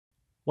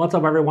What's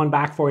up everyone,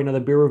 back for another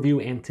beer review,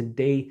 and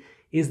today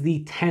is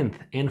the 10th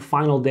and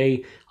final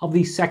day of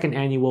the second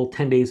annual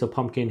 10 Days of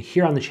Pumpkin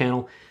here on the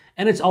channel.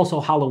 And it's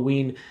also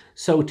Halloween,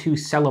 so to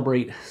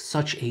celebrate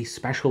such a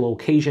special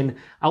occasion,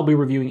 I'll be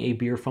reviewing a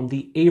beer from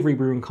the Avery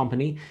Brewing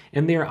Company,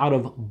 and they're out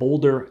of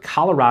Boulder,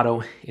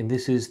 Colorado, and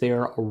this is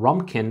their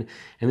Rumpkin,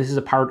 and this is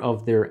a part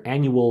of their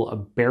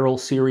annual barrel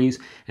series,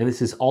 and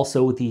this is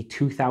also the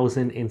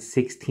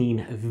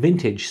 2016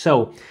 vintage.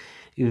 So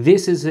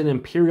this is an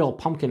Imperial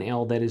Pumpkin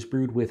Ale that is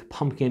brewed with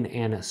pumpkin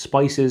and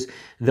spices.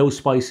 Those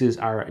spices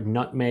are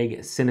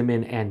nutmeg,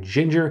 cinnamon, and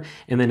ginger.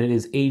 And then it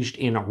is aged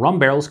in rum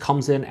barrels,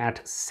 comes in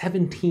at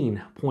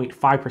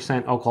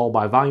 17.5% alcohol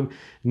by volume.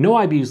 No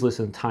IBUs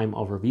listed at the time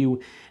of review.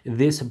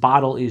 This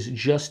bottle is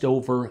just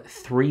over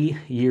 3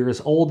 years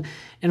old.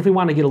 And if we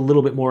want to get a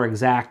little bit more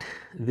exact,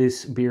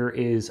 this beer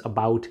is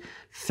about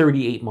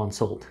 38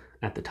 months old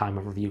at the time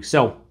of review.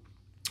 So,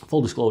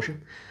 full disclosure,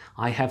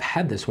 I have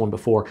had this one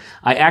before.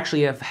 I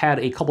actually have had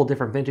a couple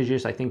different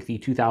vintages. I think the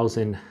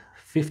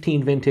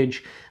 2015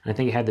 vintage, and I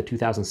think I had the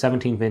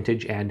 2017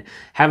 vintage, and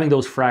having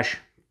those fresh,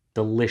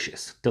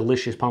 delicious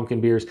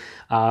pumpkin beers.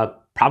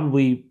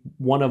 Probably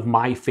one of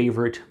my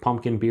favorite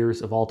pumpkin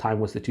beers of all time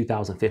was the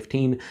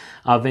 2015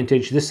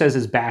 vintage. This says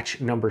it's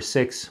batch number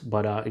 6,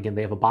 but again,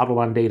 they have a bottle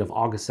on date of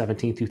August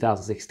 17,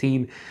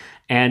 2016.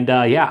 And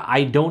yeah,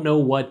 I don't know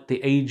what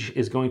the age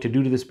is going to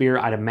do to this beer.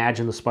 I'd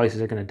imagine the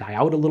spices are going to die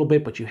out a little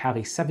bit, but you have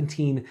a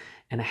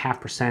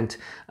 17.5%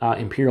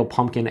 Imperial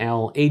Pumpkin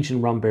Ale aged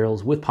in rum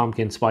barrels with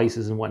pumpkin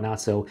spices and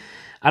whatnot. So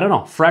I don't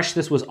know. Fresh,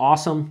 this was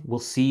awesome. We'll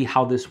see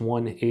how this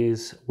one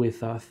is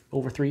with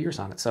over 3 years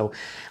on it. So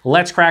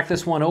let's crack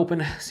this one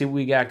open, see what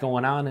we got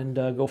going on, and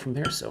go from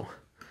there. So,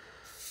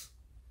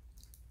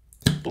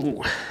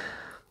 ooh,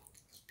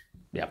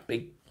 yeah,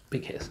 big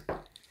hiss.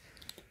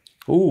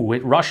 Ooh,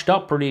 it rushed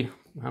up pretty.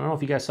 I don't know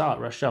if you guys saw it,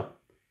 rushed up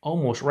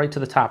almost right to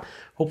the top.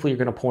 Hopefully you're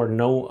gonna pour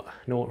no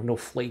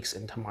flakes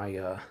into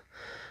my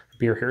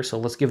beer here. So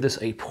let's give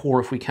this a pour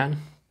if we can.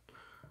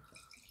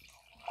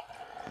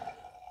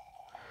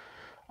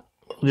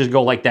 We'll just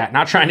go like that,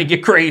 not trying to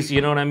get crazy,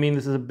 you know what I mean?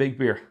 This is a big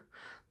beer,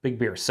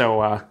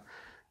 So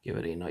give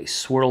it a nice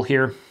swirl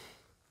here.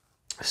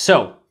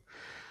 So,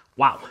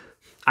 wow,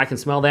 I can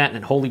smell that,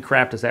 and holy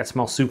crap, does that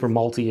smell super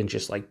malty and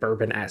just like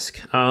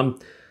bourbon-esque.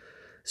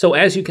 So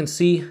as you can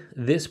see,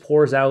 this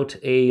pours out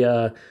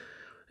a,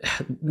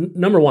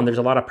 number one, there's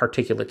a lot of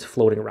particulates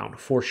floating around,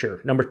 for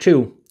sure. Number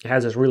two, it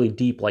has this really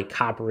deep, like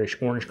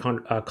copperish orange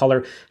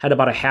color. Had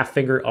about a half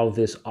finger of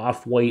this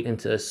off-white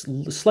into a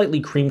slightly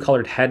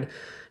cream-colored head.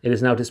 It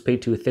is now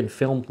dissipated to a thin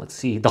film. Let's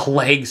see, the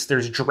legs,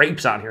 there's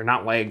drapes on here,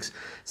 not legs.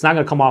 It's not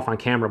gonna come off on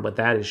camera, but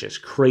that is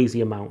just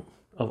crazy amount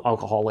of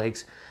alcohol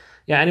legs.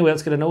 Yeah, anyway,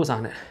 let's get a nose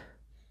on it.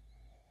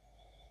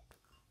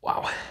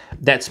 Wow,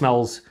 that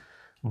smells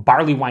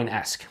barley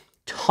wine-esque.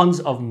 Tons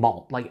of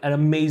malt, like an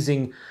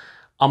amazing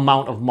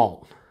amount of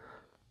malt.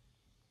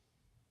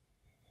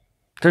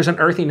 There's an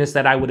earthiness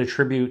that I would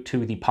attribute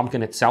to the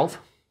pumpkin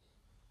itself.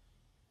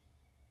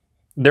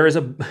 There's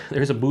a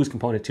booze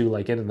component too,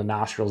 like in the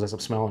nostrils as I'm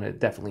smelling it. It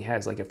definitely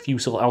has like a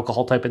fusel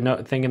alcohol type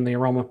of thing in the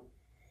aroma.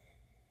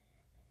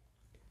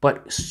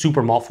 But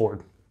super malt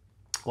forward.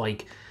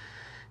 Like,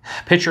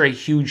 picture a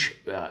huge,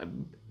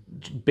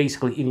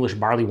 basically English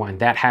barley wine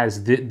that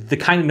has the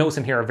kind of notes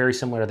in here are very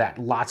similar to that.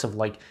 Lots of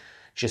like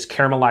just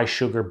caramelized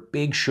sugar,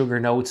 big sugar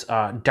notes,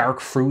 dark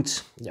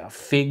fruits,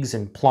 figs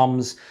and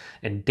plums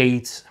and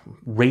dates,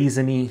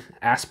 raisiny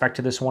aspect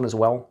to this one as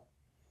well.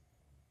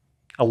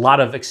 A lot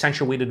of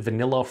accentuated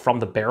vanilla from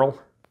the barrel.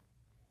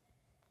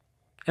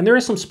 And there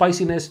is some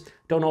spiciness.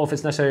 Don't know if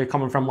it's necessarily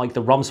coming from like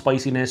the rum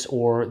spiciness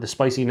or the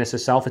spiciness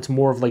itself. It's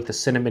more of like the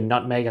cinnamon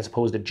nutmeg as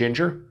opposed to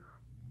ginger.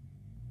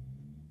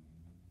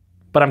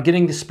 But I'm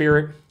getting the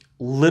spirit,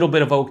 a little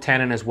bit of oak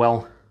tannin as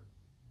well.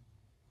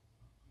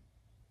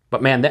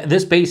 But man,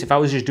 this base, if I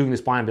was just doing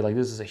this blind, I'd be like,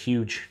 this is a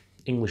huge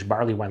English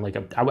barley wine. Like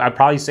I'd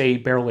probably say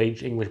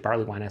barrel-aged English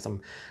barley wine as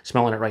I'm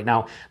smelling it right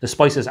now. The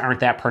spices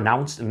aren't that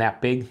pronounced and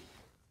that big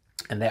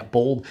and that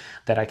bold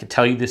that I could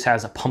tell you this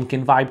has a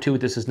pumpkin vibe to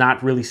it. This does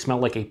not really smell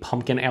like a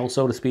pumpkin ale,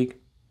 so to speak.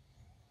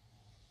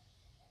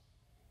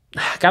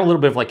 Got a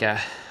little bit of like a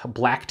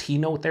black tea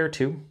note there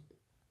too.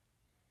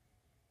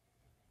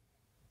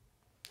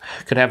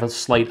 Could have a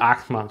slight,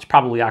 well, it's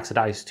probably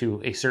oxidized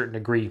to a certain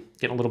degree.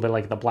 Getting a little bit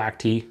like the black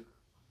tea.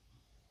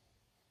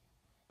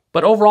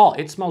 But overall,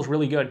 it smells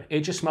really good.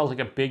 It just smells like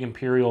a big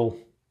Imperial,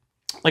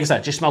 like I said,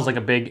 it just smells like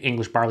a big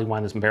English barley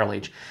wine that's been barrel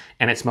aged.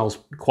 And it smells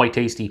quite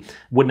tasty.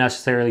 Wouldn't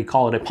necessarily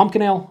call it a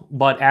pumpkin ale,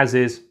 but as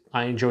is,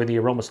 I enjoy the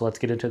aroma. So let's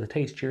get into the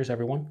taste. Cheers,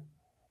 everyone.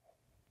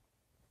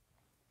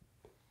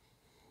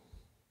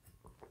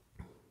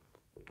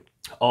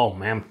 Oh,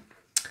 man.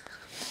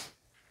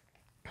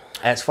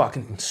 That's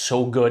fucking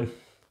so good.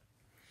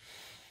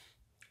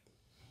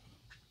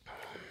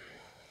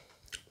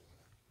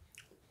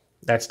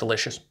 That's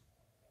delicious.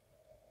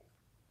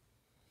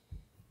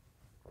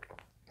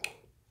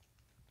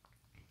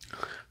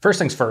 First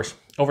things first,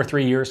 over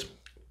 3 years,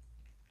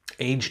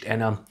 aged,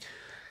 and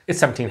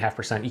it's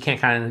 17.5%.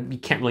 You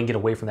can't really get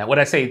away from that. What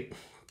I say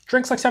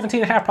drinks like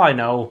 17 and a half, probably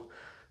no.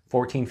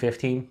 14,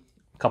 15,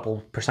 a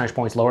couple percentage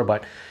points lower,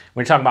 but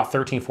when you're talking about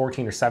 13,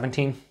 14, or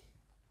 17,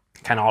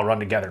 kind of all run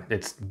together.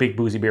 It's big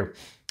boozy beer.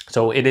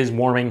 So it is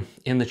warming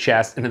in the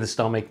chest, into the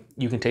stomach.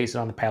 You can taste it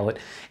on the palate.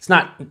 It's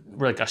not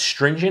like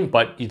astringent,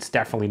 but it's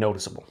definitely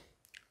noticeable.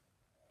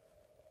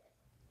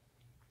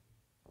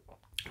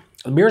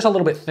 The beer is a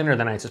little bit thinner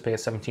than I anticipated,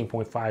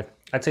 17.5.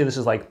 I'd say this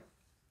is like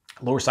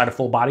lower side of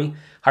full body,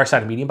 higher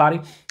side of medium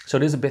body. So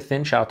it is a bit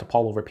thin. Shout out to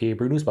Paul over at PA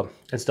Brew News, but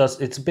it's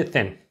a bit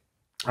thin.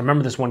 I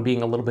remember this one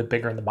being a little bit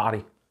bigger in the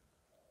body.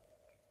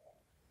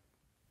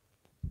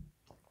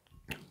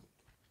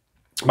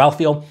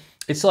 Mouthfeel,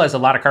 it still has a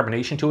lot of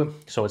carbonation to it,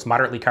 so it's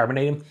moderately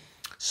carbonated.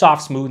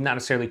 Soft, smooth, not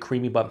necessarily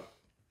creamy, but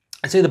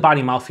I'd say the body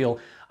and mouthfeel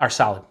are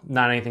solid.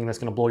 Not anything that's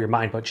going to blow your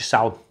mind, but just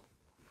solid.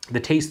 The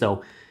taste,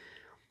 though,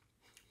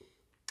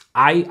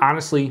 I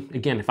honestly,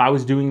 again, if I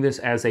was doing this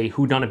as a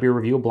whodunit beer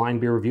review, a blind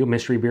beer review, a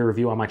mystery beer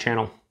review on my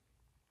channel,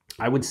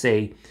 I would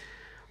say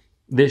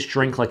this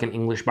drink like an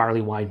English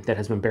barley wine that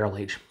has been barrel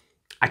aged.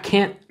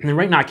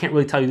 Right now I can't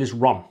really tell you this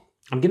rum.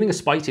 I'm getting a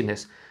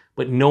spiciness,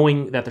 but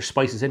knowing that there's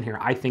spices in here,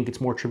 I think it's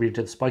more attributed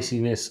to the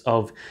spiciness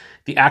of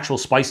the actual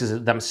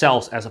spices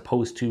themselves as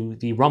opposed to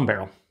the rum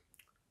barrel.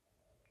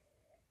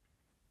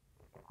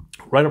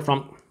 Right up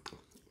front,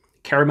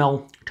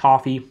 caramel,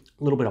 toffee,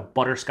 a little bit of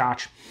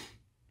butterscotch.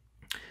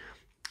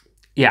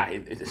 Yeah,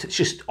 it's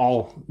just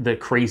all the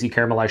crazy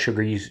caramelized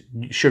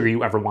sugar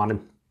you ever wanted.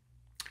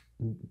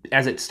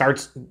 As it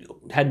starts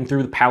heading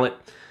through the palate,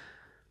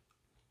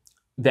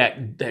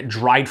 that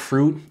dried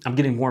fruit, I'm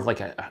getting more of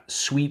like a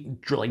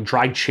sweet, like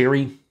dried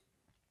cherry,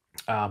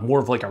 more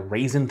of like a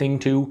raisin thing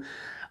too.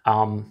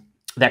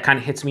 That kind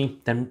of hits me.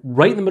 Then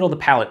right in the middle of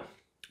the palate,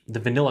 the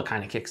vanilla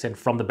kind of kicks in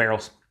from the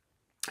barrels,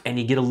 and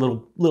you get a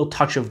little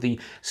touch of the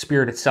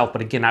spirit itself.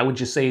 But again, I would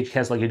just say it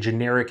has like a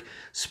generic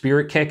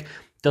spirit kick.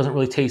 Doesn't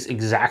really taste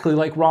exactly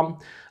like rum,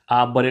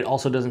 but it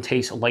also doesn't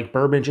taste like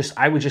bourbon.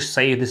 I would just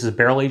say this is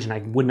barrel aged, and I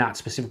would not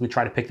specifically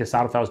try to pick this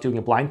out if I was doing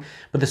it blind.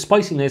 But the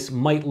spiciness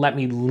might let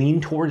me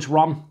lean towards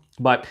rum,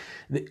 but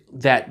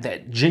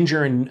that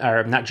ginger and,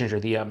 or not ginger,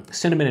 the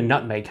cinnamon and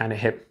nutmeg kind of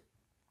hit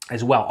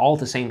as well, all at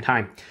the same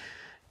time.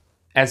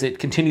 As it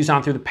continues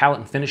on through the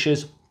palate and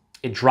finishes,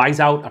 it dries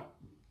out a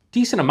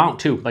decent amount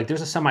too. Like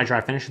there's a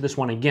semi-dry finish to this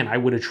one. Again, I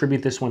would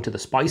attribute this one to the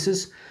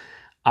spices,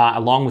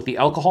 along with the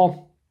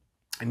alcohol,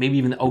 and maybe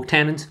even the oak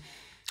tannins,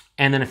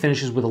 and then it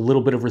finishes with a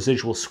little bit of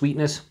residual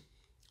sweetness.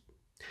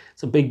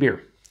 It's a big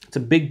beer. It's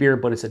a big beer,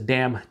 but it's a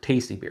damn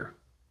tasty beer.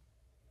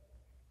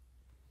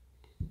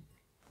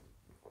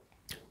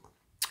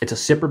 It's a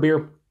sipper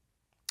beer.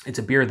 It's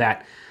a beer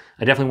that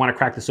I definitely want to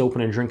crack this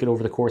open and drink it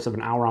over the course of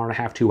an hour, hour and a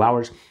half, 2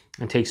 hours,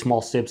 and take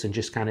small sips and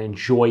just kind of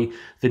enjoy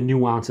the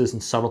nuances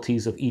and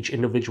subtleties of each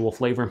individual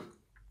flavor.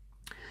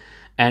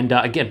 And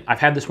again, I've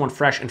had this one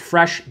fresh, and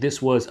fresh,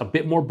 this was a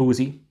bit more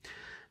boozy.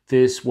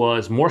 This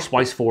was more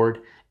spice forward,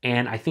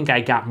 and I think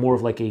I got more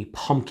of like a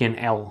pumpkin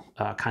ale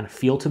kind of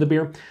feel to the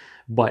beer.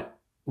 But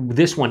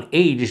this one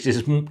aged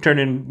is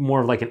turning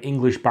more of like an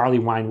English barley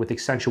wine with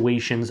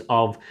accentuations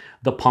of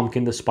the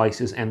pumpkin, the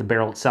spices, and the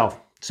barrel itself.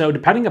 So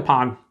depending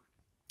upon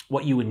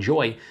what you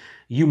enjoy,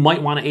 you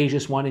might want to age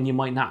this one and you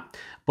might not.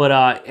 But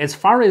as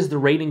far as the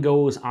rating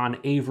goes on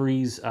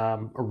Avery's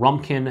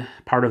Rumpkin,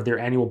 part of their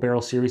annual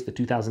barrel series, the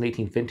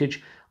 2018 vintage,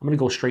 I'm going to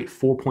go straight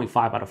 4.5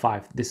 out of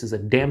 5. This is a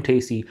damn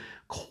tasty,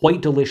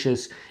 quite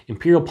delicious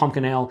Imperial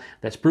Pumpkin Ale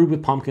that's brewed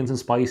with pumpkins and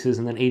spices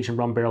and then aged in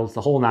rum barrels,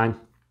 the whole nine.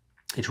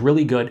 It's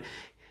really good.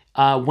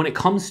 When it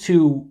comes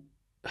to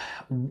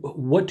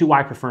what do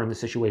I prefer in this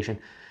situation,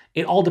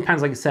 it all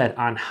depends, like I said,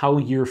 on how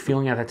you're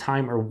feeling at the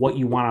time or what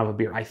you want out of a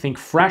beer. I think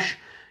fresh,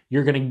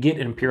 you're going to get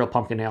an Imperial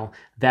Pumpkin Ale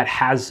that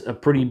has a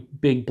pretty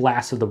big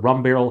blast of the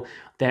rum barrel.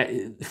 That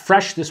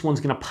fresh, this one's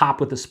going to pop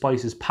with the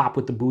spices, pop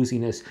with the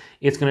booziness.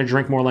 It's going to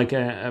drink more like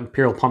an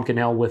Imperial Pumpkin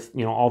Ale with,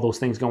 you know, all those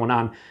things going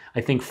on.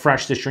 I think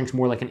fresh, this drinks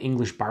more like an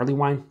English barley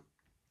wine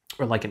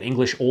or like an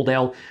English old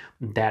ale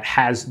that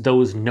has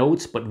those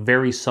notes, but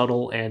very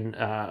subtle and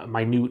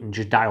minute and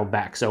just dialed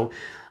back. So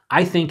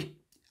I think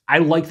I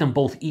like them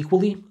both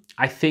equally.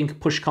 I think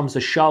push comes to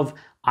shove,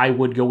 I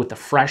would go with the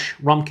fresh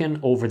Rumpkin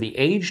over the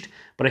aged,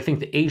 but I think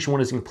the aged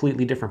one is a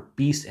completely different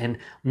beast, and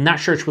I'm not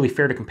sure it's really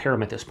fair to compare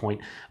them at this point.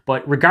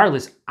 But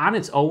regardless, on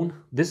its own,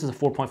 this is a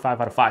 4.5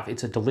 out of 5.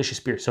 It's a delicious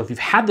beer. So if you've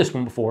had this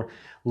one before,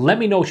 let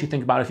me know what you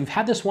think about it. If you've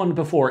had this one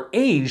before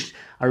aged,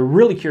 I'm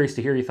really curious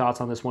to hear your thoughts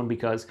on this one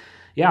because,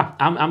 yeah,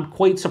 I'm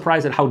quite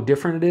surprised at how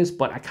different it is,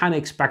 but I kind of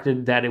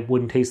expected that it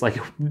wouldn't taste like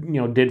it, you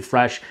know, did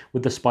fresh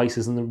with the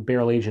spices and the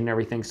barrel aged and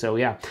everything. So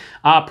yeah,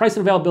 price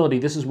and availability,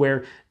 this is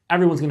where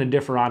everyone's going to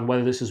differ on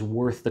whether this is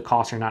worth the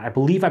cost or not. I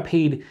believe I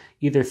paid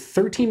either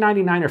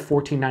 $13.99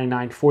 or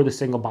 $14.99 for the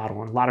single bottle.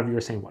 And a lot of you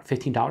are saying, what,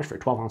 $15 for a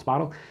 12-ounce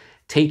bottle?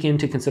 Take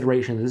into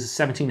consideration, this is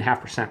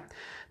 17.5%.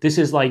 This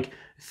is like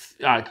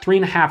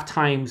 3.5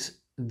 times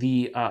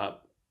the,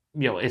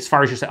 you know, as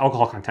far as just the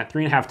alcohol content,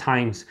 3.5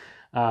 times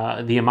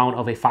the amount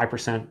of a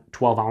 5%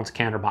 12-ounce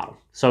can or bottle.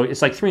 So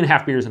it's like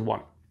 3.5 beers in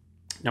one.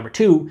 Number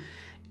two,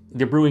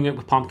 they're brewing it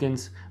with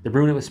pumpkins, they're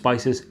brewing it with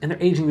spices, and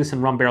they're aging this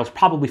in rum barrels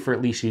probably for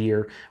at least a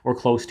year or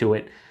close to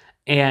it.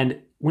 And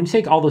when you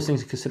take all those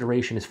things into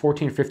consideration, is $14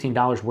 or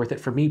 $15 worth it?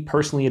 For me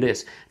personally, it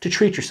is. To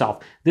treat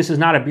yourself. This is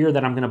not a beer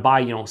that I'm going to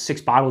buy,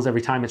 6 bottles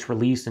every time it's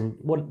released and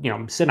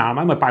sit on them.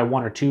 I might buy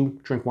 1 or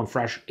 2, drink one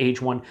fresh,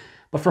 age one.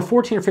 But for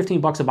 14 or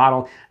 15 bucks a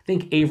bottle, I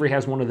think Avery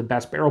has one of the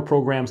best barrel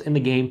programs in the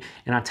game.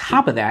 And on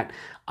top of that,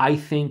 I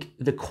think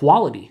the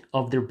quality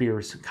of their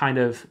beers kind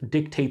of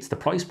dictates the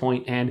price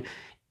point. And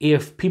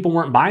if people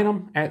weren't buying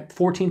them at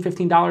 $14,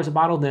 $15 a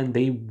bottle, then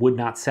they would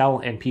not sell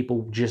and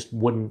people just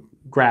wouldn't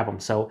grab them.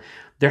 So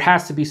there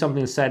has to be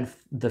something said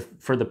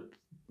for the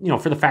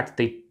fact that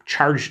they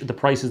charge the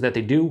prices that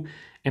they do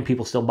and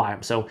people still buy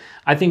them. So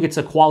I think it's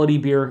a quality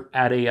beer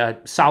at a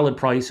solid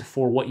price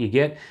for what you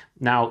get.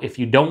 Now, if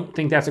you don't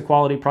think that's a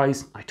quality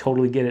price, I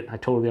totally get it. I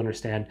totally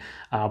understand.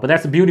 But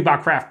that's the beauty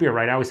about craft beer,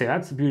 right? I always say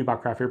that's the beauty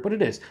about craft beer, but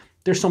it is.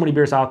 There's so many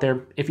beers out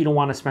there. If you don't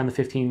want to spend the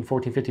 15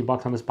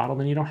 bucks on this bottle,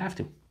 then you don't have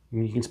to.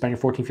 You can spend your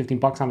 14, 15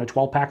 bucks on a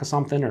 12 pack of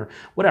something or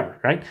whatever,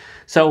 right?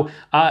 So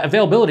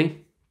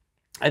availability,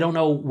 I don't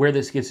know where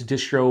this gets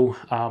distro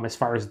as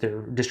far as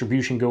their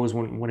distribution goes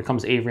when it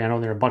comes to Avery. I know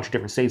there are a bunch of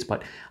different states,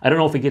 but I don't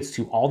know if it gets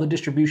to all the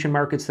distribution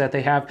markets that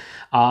they have.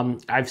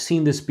 I've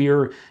seen this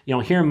beer,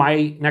 here in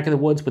my neck of the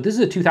woods, but this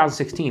is a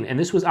 2016, and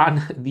this was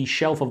on the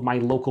shelf of my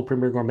local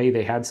Premier Gourmet.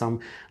 They had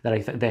some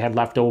that they had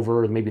left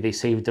over, or maybe they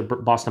saved to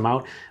bust them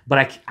out.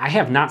 But I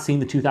have not seen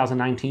the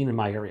 2019 in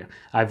my area.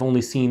 I've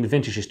only seen the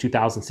vintages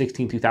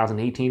 2016,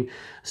 2018.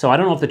 So I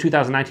don't know if the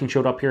 2019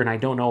 showed up here, and I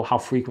don't know how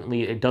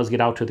frequently it does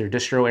get out to their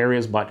distro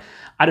areas. But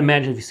I'd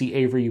imagine if you see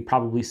Avery, you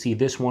probably see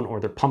this one or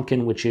their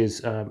Pumpkin, which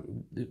is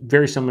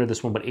very similar to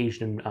this one, but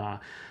aged in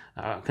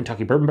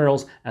Kentucky bourbon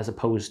barrels as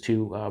opposed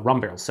to rum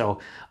barrels. So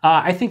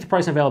I think the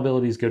price and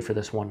availability is good for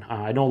this one.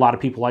 I know a lot of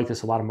people like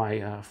this. A lot of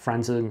my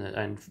friends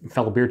and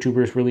fellow beer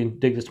tubers really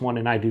dig this one,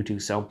 and I do too.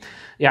 So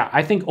yeah,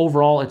 I think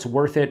overall it's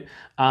worth it.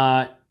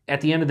 At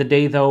the end of the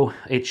day, though,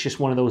 it's just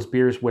one of those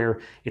beers where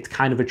it's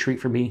kind of a treat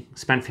for me.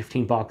 Spend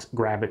 15 bucks,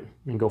 grab it,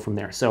 and go from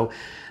there. So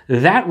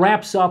that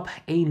wraps up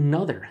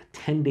another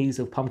 10 Days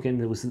of Pumpkin.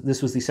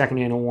 This was the second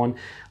annual one.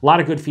 A lot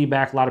of good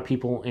feedback. A lot of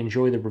people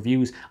enjoy the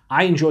reviews.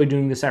 I enjoy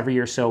doing this every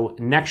year. So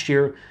next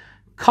year,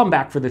 come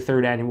back for the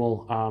third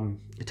annual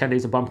 10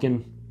 Days of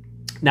Pumpkin.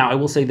 Now, I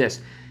will say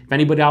this. If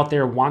anybody out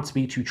there wants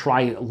me to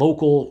try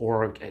local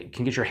or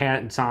can get your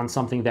hands on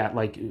something that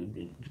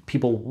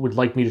people would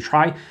like me to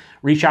try,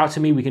 reach out to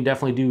me. We can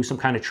definitely do some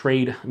kind of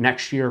trade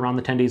next year around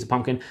the 10 Days of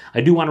Pumpkin.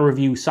 I do want to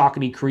review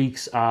Saucony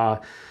Creek's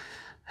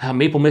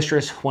Maple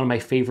Mistress, one of my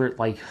favorite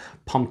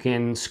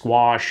pumpkin,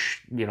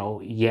 squash,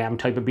 yam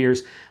type of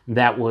beers.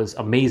 That was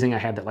amazing. I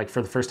had that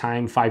for the first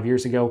time 5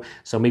 years ago.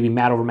 So maybe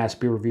Matt over Matt's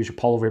Beer Reviews or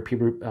Paul over at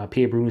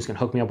PA Brewing can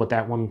hook me up with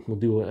that one. We'll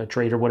do a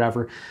trade or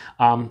whatever.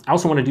 I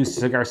also want to do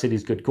Cigar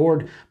City's Good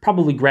Gourd.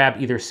 Probably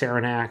grab either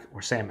Saranac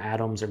or Sam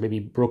Adams or maybe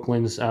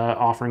Brooklyn's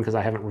offering because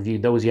I haven't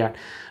reviewed those yet.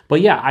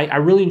 But yeah, I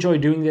really enjoy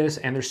doing this,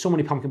 and there's so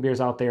many pumpkin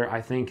beers out there.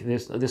 I think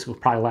this will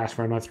probably last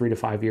for another 3 to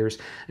 5 years.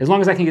 As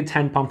long as I can get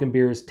 10 pumpkin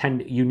beers,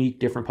 10 unique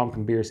different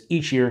pumpkin beers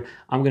each year,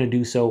 I'm going to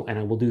do so, and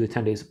I will do the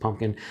 10 Days of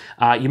Pumpkin.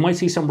 You might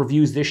see some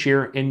reviews this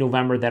year in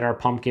November that are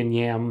pumpkin,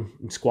 yam,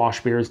 and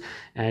squash beers.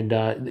 And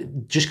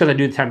just because I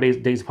do the 10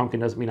 Days of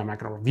Pumpkin doesn't mean I'm not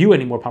going to review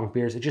any more pumpkin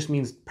beers. It just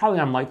means probably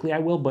unlikely I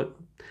will, but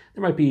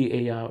there might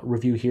be a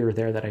review here or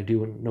there that I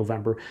do in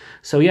November.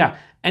 So yeah,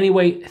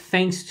 anyway,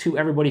 thanks to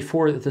everybody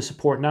for the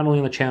support, not only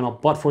on the channel,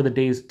 but for the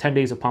 10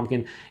 Days of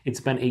Pumpkin.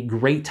 It's been a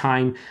great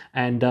time.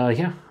 And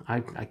yeah, I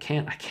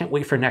can't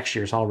wait for next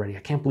year's already. I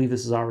can't believe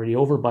this is already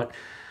over, but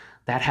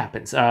that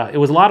happens. It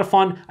was a lot of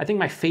fun. I think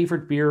my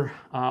favorite beer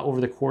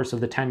over the course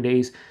of the 10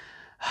 days,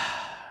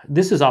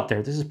 this is up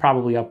there. This is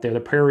probably up there.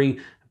 The Prairie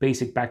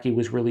Basic Becky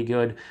was really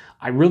good.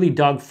 I really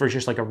dug for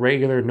just a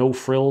regular no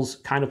frills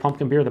kind of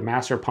pumpkin beer. The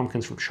Master of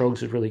Pumpkins from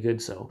Trogs is really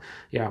good. So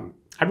yeah,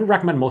 I would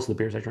recommend most of the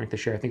beers I drank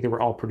this year. I think they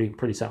were all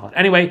pretty solid.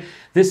 Anyway,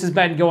 this has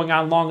been going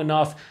on long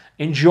enough.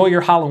 Enjoy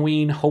your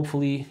Halloween.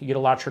 Hopefully you get a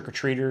lot of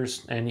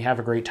trick-or-treaters and you have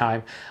a great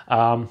time.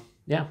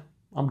 Yeah,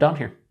 I'm done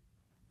here.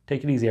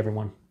 Take it easy,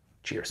 everyone.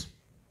 Cheers.